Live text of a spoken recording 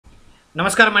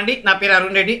నమస్కారం అండి, నా పేరు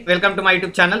Arun Reddy. Welcome to my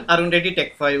YouTube channel Arun Reddy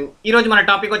tech 5. ఈరోజు మన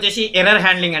టాపిక్ వచ్చేసి ఎర్రర్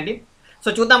హ్యాండ్లింగ్ అండి. సో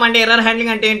చూద్దామండి ఎర్రర్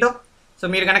హ్యాండ్లింగ్ అంటే ఏంటో. సో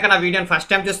మీరు కనుక నా వీడియోని ఫస్ట్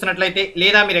టైం చూస్తున్నట్లయితే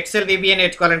లేదా మీరు ఎక్సెల్ వీబీఏ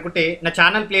నేర్చుకోవాలనుకుంటే నా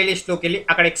ఛానల్ ప్లేలిస్ట్లోకి వెళ్ళి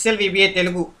అక్కడ ఎక్సెల్ వీబీఏ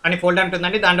తెలుగు అని ఫోల్డర్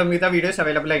ఉంటుందండి. దాంట్లో మిగతా వీడియోస్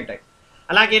అవైలబుల్ ఉంటాయి.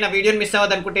 అలాగే నా వీడియోని మిస్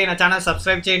అవ్వదనుకుంటే నా ఛానల్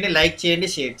సబ్స్క్రైబ్ చేయండి, లైక్ చేయండి,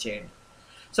 షేర్ చేయండి.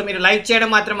 సో మీరు లైక్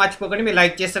చేయడం మాత్రం మర్చిపోకండి. మీరు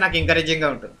లైక్ చేస్తే నాకు ఎంకరేజింగ్గా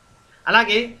ఉంటుంది.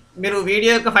 అలాగే మీరు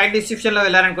వీడియో యొక్క ఫైల్ డిస్క్రిప్షన్లో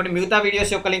వెళ్ళారనుకోండి, మిగతా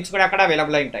వీడియోస్ యొక్క లింక్స్ కూడా అక్కడ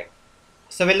అవైలబుల్ ఉంటాయి.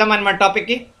 సో వెళ్దాం మన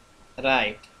టాపిక్కి.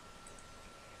 Right,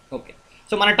 okay.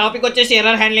 సో మన టాపిక్ వచ్చేసి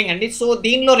ఎర్రర్ హ్యాండ్లింగ్ అండి. సో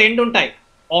దీనిలో రెండు ఉంటాయి,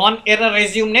 on error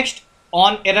resume next,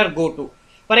 on error go to.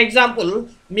 For example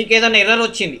మీకు ఏదైనా ఎర్రర్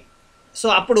వచ్చింది, సో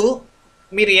అప్పుడు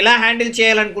మీరు ఎలా హ్యాండిల్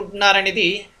చేయాలనుకుంటున్నారనేది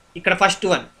ఇక్కడ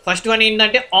ఫస్ట్ వన్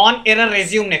ఏంటంటే on error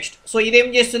resume next. So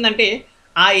ఇదేం చేస్తుందంటే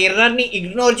ఆ ఎర్రర్ని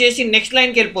ఇగ్నోర్ చేసి నెక్స్ట్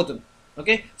లైన్కి వెళ్ళిపోతుంది.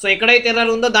 ఓకే, సో ఎక్కడైతే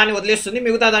ఎర్రర్ ఉందో దాన్ని వదిలేస్తుంది,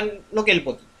 మిగతా దానిలోకి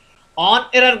వెళ్ళిపోతుంది. ఆన్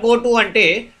ఎర్రర్ గో టు అంటే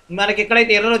మనకి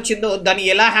ఎక్కడైతే ఎర్రర్ వచ్చిందో దాన్ని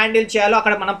ఎలా హ్యాండిల్ చేయాలో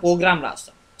అక్కడ మనం ప్రోగ్రామ్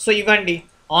రాస్తాం. సో ఇవ్వండి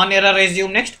on error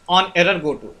resume next, on error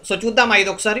go to. So చూద్దాం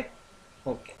ఇది ఒకసారి.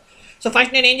 ఓకే, సో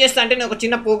ఫస్ట్ నేను ఏం చేస్తాను అంటే నేను ఒక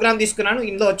చిన్న ప్రోగ్రామ్ తీసుకున్నాను.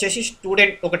 ఇందులో వచ్చేసి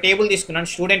ఒక టేబుల్ తీసుకున్నాను,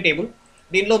 స్టూడెంట్ టేబుల్.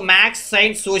 దీనిలో maths,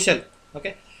 science, social.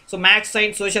 Okay, so maths,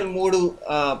 science, social 3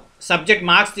 subject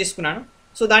marks తీసుకున్నాను.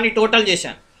 సో దాన్ని టోటల్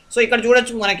చేశాను. సో ఇక్కడ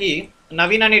చూడొచ్చు మనకి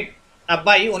నవీన్ అనే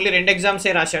అబ్బాయి ఓన్లీ 2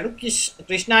 ఎగ్జామ్సే రాశాడు.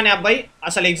 కృష్ణ అనే అబ్బాయి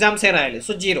అసలు ఎగ్జామ్సే రాయలేదు,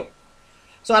 సో 0.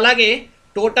 సో అలాగే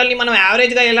టోటల్ని మనం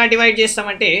యావరేజ్గా ఎలా డివైడ్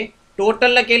చేస్తామంటే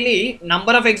టోటల్లోకి వెళ్ళి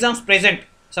number of exams present.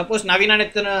 Suppose Naveen అనే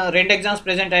 2 ఎగ్జామ్స్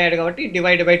ప్రెజెంట్ అయ్యాడు కాబట్టి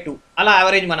డివైడ్ బై 2, అలా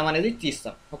యావరేజ్ మనం అనేది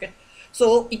తీస్తాం. ఓకే, సో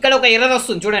ఇక్కడ ఒక ఎర్రర్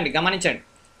వస్తుంది చూడండి, గమనించండి.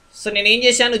 సో నేను ఏం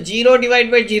చేశాను, 0 డివైడ్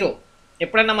బై 0.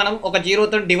 ఎప్పుడన్నా మనం ఒక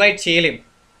 0తో డివైడ్ చేయలేం.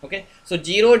 ఓకే, సో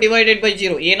 0 డివైడెడ్ బై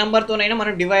 0 ఏ నెంబర్తోనైనా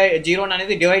మనం 0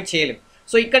 అనేది డివైడ్ చేయలేం.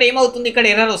 సో ఇక్కడ ఏమవుతుంది, ఇక్కడ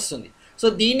ఎర్రర్ వస్తుంది. సో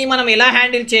దీన్ని మనం ఎలా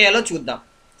హ్యాండిల్ చేయాలో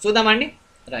చూద్దామండి.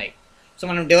 రైట్, సో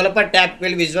మనం డెవలపర్ ట్యాబ్కి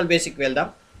వెళ్ళి విజువల్ బేసిక్ వెళ్దాం.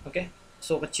 ఓకే,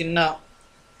 సో ఒక చిన్న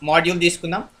మాడ్యూల్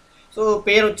తీసుకుందాం. సో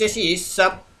పేరు వచ్చేసి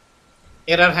సబ్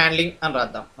ఎర్రర్ హ్యాండ్లింగ్ అని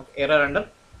రాద్దాం. Okay, error under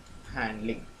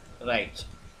handling. Right,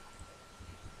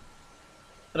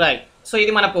 so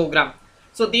ఇది మన ప్రోగ్రామ్.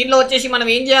 సో దీనిలో వచ్చేసి మనం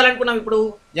ఏం చేయాలనుకున్నాం, ఇప్పుడు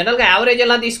జనరల్గా యావరేజ్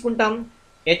ఎలా తీసుకుంటాం,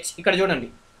 ఇక్కడ చూడండి,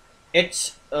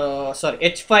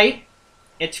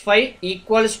 h5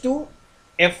 equals to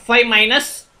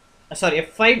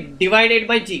f5 divided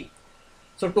by g.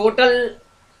 So total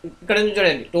ఇక్కడ నుంచి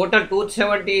చూడండి, టోటల్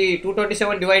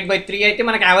 227 డివైడ్ బై 3 అయితే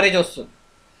మనకు యావరేజ్ వస్తుంది.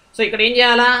 సో ఇక్కడ ఏం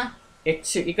చేయాలా,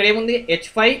 ఇక్కడ ఏముంది,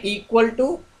 h5 equal to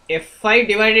f5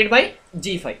 divided by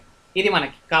g5. ఇది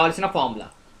మనకి కావాల్సిన ఫార్ములా.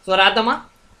 సో రాద్దామా.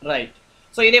 రైట్,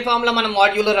 సో ఇదే ఫార్ములా మనం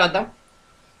మాడ్యూల్లో రాద్దాం.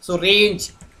 So range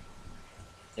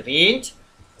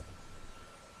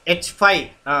h5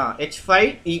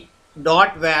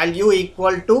 dot value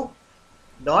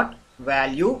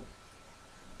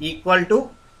equal to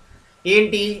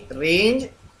ఏంటి,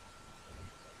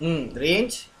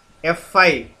 range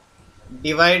f5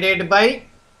 divided by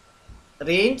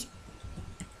range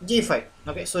g5.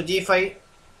 Okay, so g5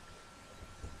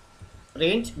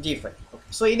 range g5. Okay,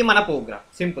 so ఇది మన ప్రోగ్రామ్,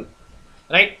 సింపుల్.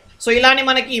 రైట్, సో ఇలానే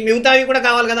మనకి మిగతావి కూడా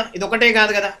కావాలి కదా, ఇది ఒకటే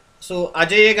కాదు కదా. సో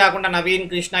అజయే కాకుండా నవీన్,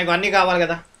 కృష్ణ ఇవన్నీ కావాలి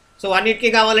కదా. సో అన్నిటికీ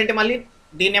కావాలంటే మళ్ళీ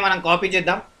దీన్నే మనం కాపీ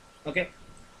చేద్దాం. ఓకే,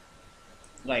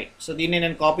 రైట్, సో దీన్ని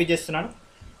నేను కాపీ చేస్తున్నాను.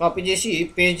 కాపీ చేసి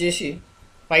పేస్ట్ చేసి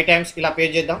 5 times ఇలా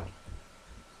పేస్ట్ చేద్దాం.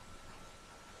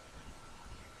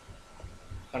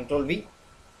 Control V.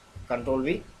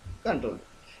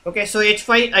 Okay, so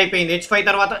h5 అయిపోయింది. h5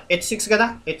 తర్వాత h6 కదా,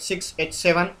 h6,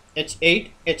 h7, h8,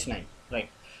 h9.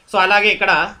 Right, so అలాగే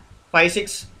ఇక్కడ 5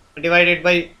 6 divided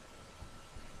by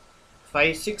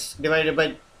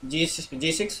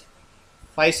g6,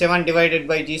 5 7 divided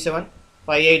by g7,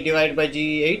 5 8 divided by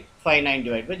g8, 5 9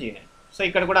 divided by g9. So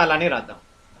ఇక్కడ కూడా అలానే రాద్దాం.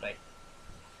 రైట్,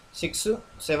 6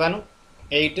 7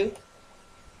 8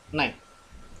 9.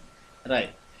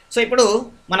 రైట్, సో ఇప్పుడు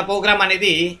మన ప్రోగ్రామ్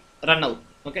అనేది రన్ అవుతుంది.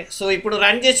 ఓకే, సో ఇప్పుడు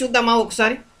రన్ చేసి చూద్దామా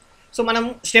ఒకసారి. సో మనం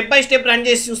స్టెప్ బై స్టెప్ రన్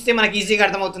చేసి చూస్తే మనకి ఈజీగా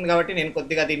అర్థమవుతుంది కాబట్టి నేను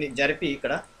కొద్దిగా దీన్ని జరిపి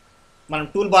ఇక్కడ మనం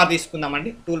టూల్ బార్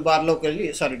తీసుకుందామండి. టూల్ బార్లోకి వెళ్ళి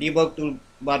డీబగ్ టూల్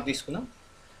బార్ తీసుకుందాం.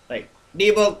 Right,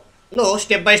 డీబగ్లో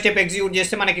step by step execute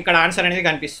చేస్తే మనకి ఇక్కడ ఆన్సర్ అనేది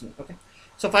కనిపిస్తుంది. Okay,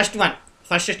 so first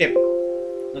step.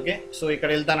 Okay, so ఇక్కడ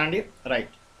వెళ్తానండి.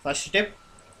 Right, first step.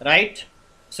 Right,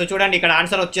 so చూడండి ఇక్కడ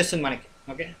ఆన్సర్ వచ్చేస్తుంది మనకి.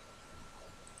 ఓకే,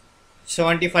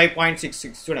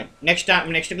 75.66. చూడండి, నెక్స్ట్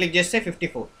క్లిక్ చేస్తే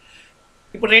 54.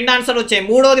 ఇప్పుడు 2 ఆన్సర్ వచ్చాయి,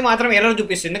 మూడోది మాత్రం ఎర్రర్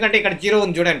చూపిస్తుంది ఎందుకంటే ఇక్కడ 0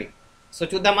 ఉంది చూడండి. సో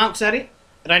చూద్దామా ఒకసారి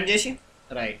రన్ చేసి.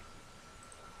 రైట్,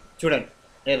 చూడండి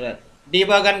ఎర్రర్.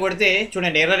 డీబగ్ అని కొడితే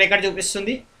చూడండి ఎర్రర్ ఎక్కడ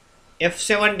చూపిస్తుంది,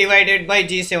 f7 డివైడెడ్ బై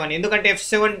g7. ఎందుకంటే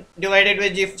f7 డివైడెడ్ బై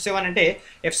g7 అంటే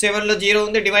f7లో 0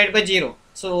 ఉంది, డివైడ్ బై 0.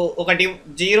 సో ఒక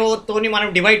 0తోని మనం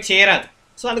డివైడ్ చేయరాదు.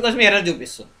 సో అందుకోసం ఎర్రర్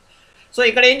చూపిస్తుంది. సో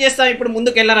ఇక్కడ ఏం చేస్తాం, ఇప్పుడు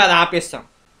ముందుకు వెళ్ళరు, అది ఆపేస్తాం,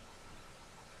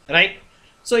 రైట్.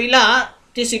 సో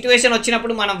ఇలాంటి సిచ్యువేషన్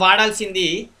వచ్చినప్పుడు మనం వాడాల్సింది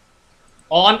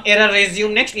ఆన్ ఎర్రర్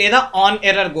రెజ్యూమ్ నెక్స్ట్ లేదా on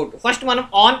error go to. First మనం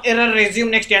ఆన్ ఎర్రర్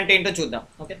రెజ్యూమ్ నెక్స్ట్ అంటే ఏంటో చూద్దాం.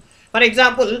 ఓకే, ఫర్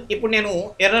ఎగ్జాంపుల్ ఇప్పుడు నేను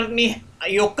ఎర్రర్ని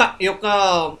ఈ యొక్క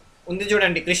ఉంది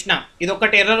చూడండి కృష్ణ, ఇది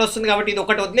ఒకటి ఎర్రర్ వస్తుంది కాబట్టి ఇది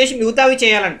ఒకటి వదిలేసి మిగతావి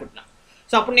చేయాలనుకుంటున్నా.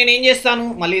 సో అప్పుడు నేను ఏం చేస్తాను,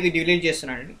 మళ్ళీ ఇది డిలీట్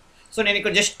చేస్తున్నానండి. సో నేను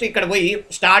ఇక్కడ జస్ట్ ఇక్కడ పోయి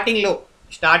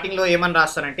స్టార్టింగ్లో ఏమని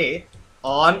రాస్తానంటే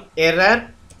ఆన్ ఎర్రర్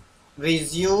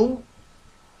రెజ్యూమ్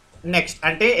నెక్స్ట్,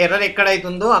 అంటే ఎర్రర్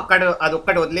ఎక్కడైతుందో అక్కడ అది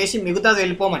ఒక్కటి వదిలేసి మిగతాది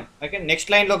వెళ్ళిపోమని. ఓకే,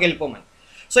 నెక్స్ట్ లైన్లోకి వెళ్ళిపోమని.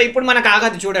 సో ఇప్పుడు మనకు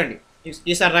ఆగదు చూడండి,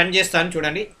 ఈసారి రన్ చేస్తాను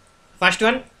చూడండి. ఫస్ట్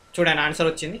వన్ చూడండి ఆన్సర్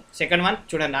వచ్చింది, సెకండ్ వన్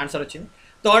చూడండి ఆన్సర్ వచ్చింది,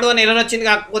 థర్డ్ వన్ ఎర్రర్ వచ్చింది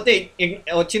కాకపోతే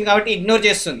వచ్చింది కాబట్టి ఇగ్నోర్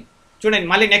చేస్తుంది చూడండి.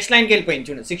 మళ్ళీ నెక్స్ట్ లైన్కి వెళ్ళిపోయింది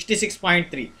చూడండి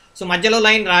 66.3. సో మధ్యలో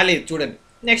లైన్ రాలేదు చూడండి,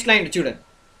 నెక్స్ట్ లైన్ చూడండి.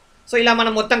 సో ఇలా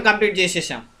మనం మొత్తం కంప్లీట్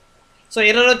చేసేసాం. సో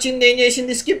ఎర్రర్ వచ్చింది ఏం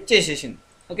చేసింది, స్కిప్ చేసేసింది.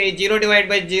 ఓకే,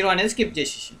 0/0 అనేది స్కిప్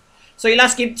చేసేసింది. సో ఇలా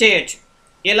స్కిప్ చేయొచ్చు.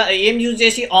 ఇలా ఏం యూజ్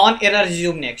చేసి ఆన్ ఎర్రర్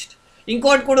రెజ్యూమ్ నెక్స్ట్.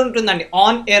 ఇంకోటి కూడా ఉంటుందండి,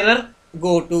 on error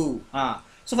go to.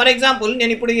 So for example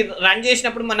నేను ఇప్పుడు రన్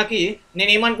చేసినప్పుడు నేను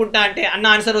ఏమనుకుంటా అంటే అన్న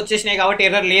ఆన్సర్ వచ్చేసినాయి కాబట్టి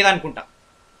ఎర్రర్ లేదనుకుంటా,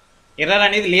 ఎర్రర్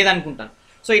అనేది లేదనుకుంటాను.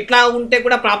 సో ఇట్లా ఉంటే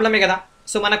కూడా ప్రాబ్లమే కదా.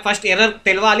 సో మనకు ఫస్ట్ ఎర్రర్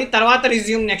తెలవాలి, తర్వాత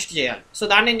రిజ్యూమ్ నెక్స్ట్ చేయాలి. సో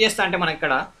దాన్ని ఏం చేస్తా అంటే మనం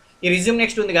ఇక్కడ ఈ రిజ్యూమ్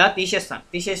నెక్స్ట్ ఉంది కదా,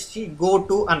 తీసేసి గో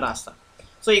టు అని రాస్తాను.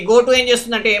 సో ఈ గో టు ఏం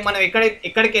చేస్తుందంటే మనం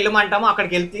ఎక్కడికి వెళ్ళమంటామో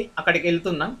అక్కడికి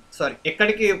వెళ్తున్నాం. సారీ,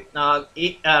 ఎక్కడికి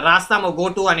రాస్తామో గో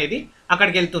టు అనేది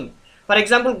అక్కడికి వెళ్తుంది. ఫర్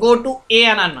ఎగ్జాంపుల్ గో టు ఏ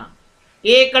అని అన్నా,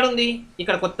 ఏ ఎక్కడ ఉంది,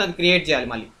 ఇక్కడ కొత్తది క్రియేట్ చేయాలి.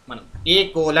 మళ్ళీ మనం ఏ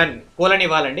కోలన్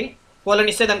ఇవ్వాలండి.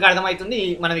 కోలన్ ఇస్తే దానికి అర్థమవుతుంది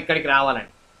మనం ఇక్కడికి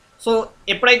రావాలండి. సో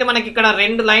ఎప్పుడైతే మనకి ఇక్కడ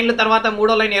 2 లైన్ల తర్వాత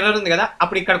 3వ లైన్ ఎర్రర్ ఉంది కదా,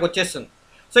 అప్పుడు ఇక్కడికి వచ్చేస్తుంది.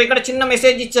 సో ఇక్కడ చిన్న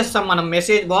మెసేజ్ ఇచ్చేస్తాం మనం,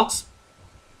 మెసేజ్ బాక్స్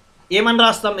ఏమని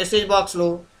రాస్తాం, మెసేజ్ బాక్స్లో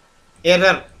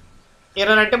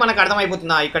ఎర్రర్ అంటే మనకు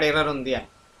అర్థమైపోతుంది ఇక్కడ ఎర్రర్ ఉంది అని.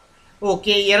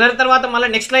 ఓకే, ఎర్రర్ తర్వాత మళ్ళీ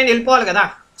నెక్స్ట్ లైన్ వెళ్ళిపోవాలి కదా.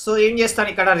 సో ఏం చేస్తాను,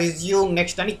 ఇక్కడ రిజ్యూమ్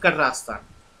నెక్స్ట్ అని ఇక్కడ రాస్తాను,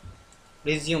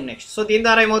 రిజ్యూమ్ నెక్స్ట్. సో దీని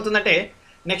ద్వారా ఏమవుతుందంటే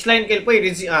నెక్స్ట్ లైన్కి వెళ్ళిపోయి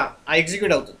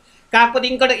ఎగ్జిక్యూట్ అవుతుంది. కాకపోతే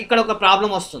ఇక్కడ ఒక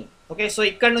ప్రాబ్లం వస్తుంది. ఓకే, సో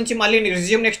ఇక్కడ నుంచి మళ్ళీ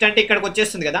రిజ్యూమ్ నెక్స్ట్ అంటే ఇక్కడికి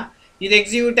వచ్చేస్తుంది కదా, ఇది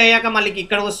ఎగ్జిక్యూట్ అయ్యాక మళ్ళీ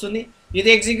ఇక్కడ వస్తుంది, ఇది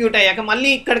ఎగ్జిక్యూట్ అయ్యాక మళ్ళీ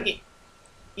ఇక్కడికి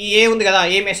ఈ ఏ ఉంది కదా,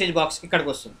 ఏ మెసేజ్ బాక్స్ ఇక్కడికి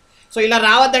వస్తుంది. సో ఇలా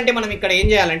రావద్దంటే మనం ఇక్కడ ఏం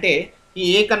చేయాలంటే ఈ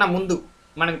ఏ కన్నా ముందు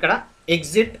మనం ఇక్కడ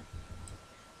ఎగ్జిట్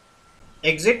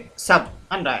సబ్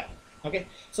అని రాయాలి. ఓకే,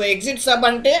 సో ఎగ్జిట్ సబ్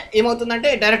అంటే ఏమవుతుందంటే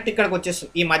డైరెక్ట్ ఇక్కడికి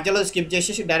వచ్చేస్తుంది, ఈ మధ్యలో స్కిప్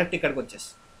చేసేసి డైరెక్ట్ ఇక్కడికి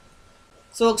వచ్చేస్తుంది.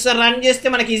 సో ఒకసారి రన్ చేస్తే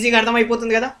మనకి ఈజీగా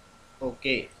అర్థమైపోతుంది కదా.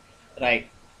 ఓకే, రైట్,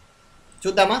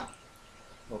 చూద్దామా.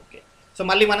 ఓకే, సో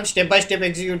మళ్ళీ మనం స్టెప్ బై స్టెప్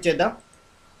ఎగ్జిక్యూట్ చేద్దాం.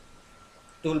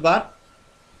 Tool bar,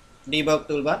 debug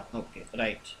tool bar. Okay,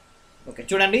 right. Okay,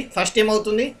 చూడండి ఫస్ట్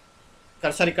ఏమవుతుంది,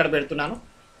 కర్సర్ ఇక్కడ పెడుతున్నాను,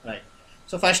 right.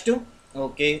 So first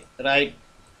okay, right,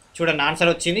 చూడండి ఆన్సర్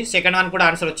వచ్చింది, సెకండ్ వన్ కూడా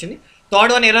ఆన్సర్ వచ్చింది,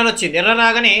 థర్డ్ వన్ ఎర్రర్ వచ్చింది. ఎర్రర్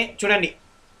రాగానే చూడండి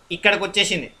ఇక్కడికి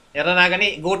వచ్చేసింది, ఎర్రర్ రాగానే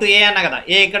గో టు ఏ అన్నా కదా,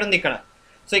 ఏ ఇక్కడ ఉంది ఇక్కడ.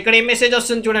 సో ఇక్కడ ఏం మెసేజ్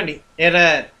వస్తుంది చూడండి,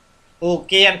 ఎర్రర్.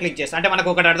 ఓకే అని క్లిక్ చేస్తాను, అంటే మనకు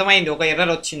ఒకటి అర్థమైంది, ఒక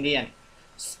ఎర్రర్ వచ్చింది అని.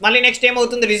 మళ్ళీ నెక్స్ట్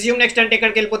ఏమవుతుంది, రిజ్యూమ్ నెక్స్ట్ అంటే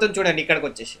ఇక్కడికి వెళ్ళిపోతుంది చూడండి, ఇక్కడికి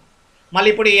వచ్చేసి మళ్ళీ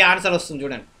ఇప్పుడు ఈ ఆన్సర్ వస్తుంది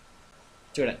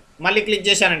చూడండి మళ్ళీ క్లిక్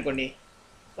చేశాను అనుకోండి,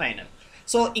 ఫైనల్.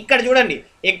 సో ఇక్కడ చూడండి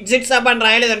ఎగ్జిట్ సబ్ అని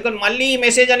రాయలేదు అనుకోండి, మళ్ళీ ఈ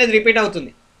మెసేజ్ అనేది రిపీట్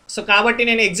అవుతుంది. సో కాబట్టి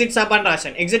నేను ఎగ్జిట్ సబ్ అని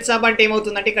రాశాను. ఎగ్జిట్ సబ్ అంటే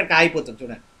ఏమవుతుందంటే ఇక్కడికి ఆగిపోతుంది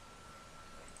చూడండి,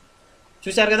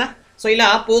 చూశారు కదా. సో ఇలా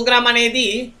ప్రోగ్రామ్ అనేది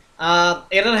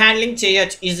ఎర్రర్ హ్యాండ్లింగ్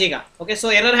చేయొచ్చు ఈజీగా. ఓకే, సో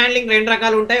ఎర్రర్ హ్యాండ్లింగ్ 2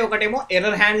 రకాలు ఉంటాయి. ఒకటేమో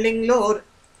error హ్యాండ్లింగ్లో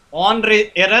on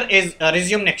error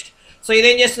resume next. So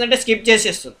ఇదేం చేస్తుందంటే స్కిప్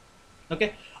చేసేస్తుంది. Okay,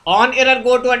 on error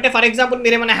go to అంటే ఫర్ ఎగ్జాంపుల్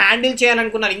మీరు ఏమైనా హ్యాండిల్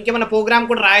చేయాలనుకున్నారు, ఇంకేమైనా ప్రోగ్రామ్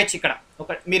కూడా రాయొచ్చు. ఇక్కడ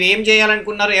మీరు ఏం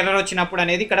చేయాలనుకున్నారు ఎర్రర్ వచ్చినప్పుడు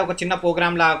అనేది ఇక్కడ ఒక చిన్న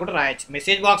ప్రోగ్రామ్ లాగా కూడా రాయొచ్చు.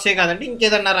 మెసేజ్ బాక్సే కాదండి,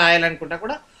 ఇంకేదన్నా రాయాలనుకుంటా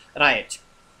కూడా రాయొచ్చు.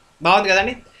 బాగుంది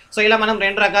కదండి. సో ఇలా మనం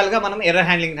 2 రకాలుగా మనం ఎర్రర్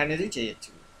హ్యాండ్లింగ్ అనేది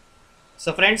చేయొచ్చు.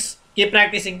 So friends, keep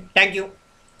practising. Thank you.